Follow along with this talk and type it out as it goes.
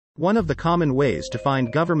One of the common ways to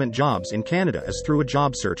find government jobs in Canada is through a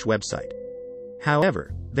job search website.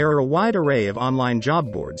 However, there are a wide array of online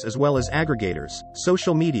job boards as well as aggregators,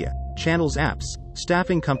 social media, channels apps,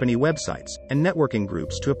 staffing company websites, and networking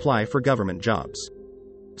groups to apply for government jobs.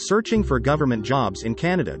 Searching for government jobs in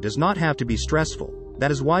Canada does not have to be stressful.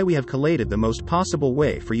 That is why we have collated the most possible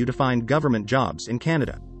way for you to find government jobs in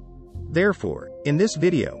Canada. Therefore, in this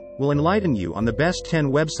video, we'll enlighten you on the best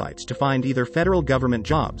 10 websites to find either federal government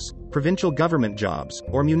jobs, provincial government jobs,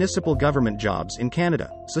 or municipal government jobs in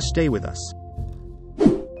Canada, so stay with us.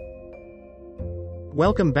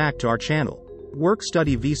 Welcome back to our channel.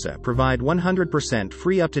 Work-Study Visa provide 100%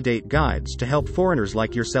 free up-to-date guides to help foreigners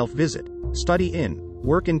like yourself visit, study in,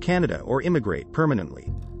 work in Canada or immigrate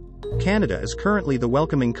permanently. Canada is currently the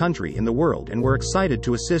welcoming country in the world and we're excited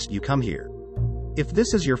to assist you come here. If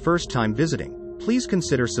this is your first time visiting, please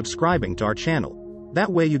consider subscribing to our channel.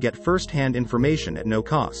 That way you get first-hand information at no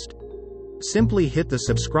cost. Simply hit the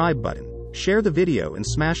subscribe button, share the video and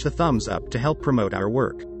smash the thumbs up to help promote our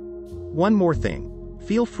work. One more thing.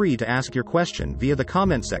 Feel free to ask your question via the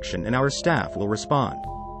comment section and our staff will respond.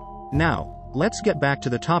 Now, let's get back to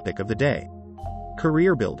the topic of the day.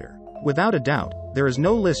 Career Builder. Without a doubt, there is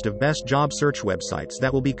no list of best job search websites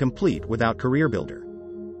that will be complete without Career Builder.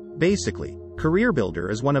 Basically, Career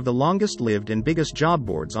Builder is one of the longest-lived and biggest job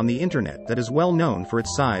boards on the internet that is well known for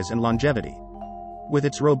its size and longevity. With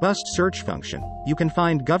its robust search function, you can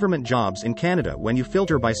find government jobs in Canada when you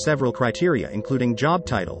filter by several criteria including job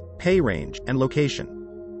title, pay range, and location.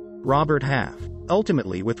 Robert Half.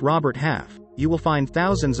 Ultimately, with Robert Half, you will find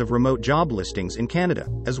thousands of remote job listings in Canada,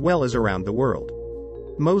 as well as around the world.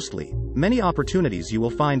 Mostly, many opportunities you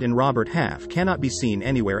will find in Robert Half cannot be seen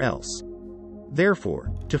anywhere else. Therefore,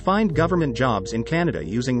 to find government jobs in Canada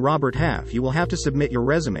using Robert Half, you will have to submit your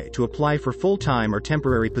resume to apply for full-time or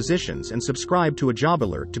temporary positions and subscribe to a job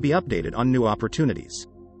alert to be updated on new opportunities.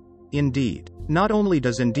 Indeed. Not only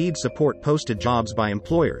does Indeed support posted jobs by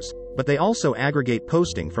employers, but they also aggregate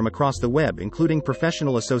posting from across the web including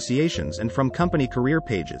professional associations and from company career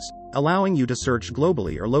pages, allowing you to search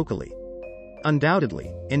globally or locally.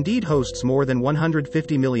 Undoubtedly, Indeed hosts more than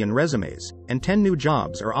 150 million resumes, and 10 new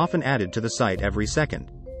jobs are often added to the site every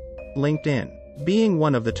second. LinkedIn. Being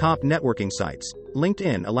one of the top networking sites,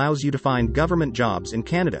 LinkedIn allows you to find government jobs in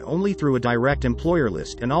Canada only through a direct employer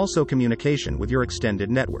list and also communication with your extended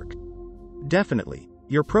network. Definitely,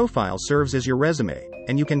 your profile serves as your resume,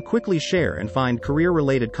 and you can quickly share and find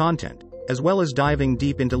career-related content, as well as diving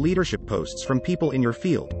deep into leadership posts from people in your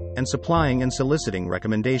field, and supplying and soliciting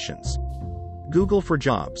recommendations. Google for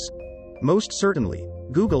Jobs. Most certainly,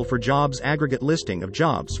 Google for Jobs aggregate listing of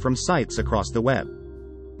jobs from sites across the web.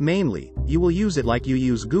 Mainly, you will use it like you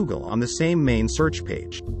use Google on the same main search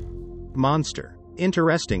page. Monster.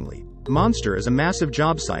 Interestingly, Monster is a massive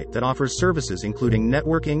job site that offers services including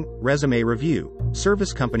networking, resume review,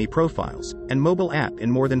 service company profiles, and mobile app in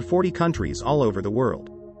more than 40 countries all over the world.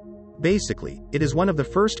 Basically, it is one of the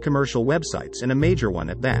first commercial websites and a major one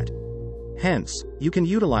at that. Hence, you can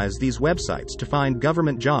utilize these websites to find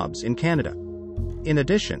government jobs in Canada. In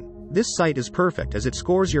addition, this site is perfect as it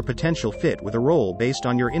scores your potential fit with a role based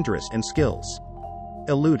on your interest and skills.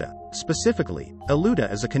 Eluda. Specifically,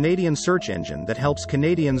 Eluda is a Canadian search engine that helps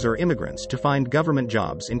Canadians or immigrants to find government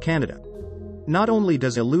jobs in Canada. Not only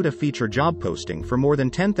does Eluda feature job posting for more than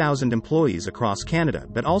 10,000 employees across Canada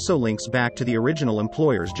but also links back to the original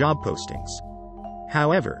employer's job postings.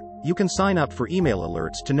 However, you can sign up for email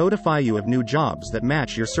alerts to notify you of new jobs that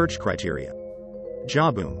match your search criteria.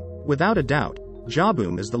 Jobboom. Without a doubt,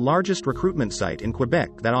 Jobboom is the largest recruitment site in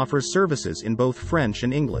Quebec that offers services in both French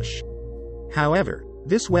and English. However,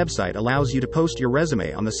 this website allows you to post your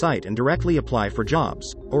resume on the site and directly apply for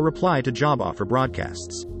jobs, or reply to job offer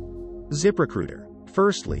broadcasts. ZipRecruiter.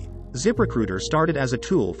 Firstly, ZipRecruiter started as a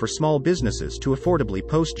tool for small businesses to affordably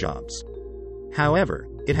post jobs. However,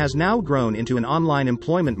 it has now grown into an online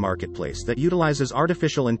employment marketplace that utilizes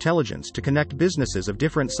artificial intelligence to connect businesses of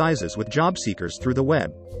different sizes with job seekers through the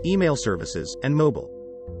web, email services, and mobile.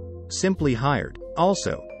 Simply Hired.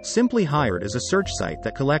 Also, Simply Hired is a search site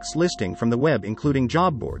that collects listing from the web including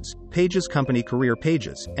job boards, pages, company career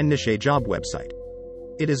pages, and niche job website.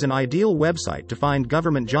 It is an ideal website to find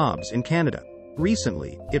government jobs in Canada.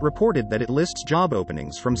 Recently, it reported that it lists job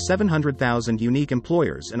openings from 700,000 unique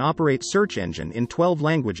employers and operates search engine in 12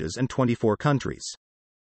 languages and 24 countries.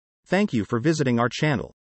 Thank you for visiting our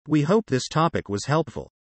channel. We hope this topic was helpful.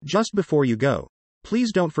 Just before you go,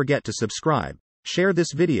 please don't forget to subscribe, share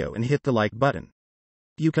this video and hit the like button.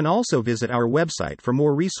 You can also visit our website for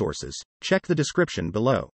more resources, check the description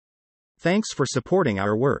below. Thanks for supporting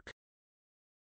our work.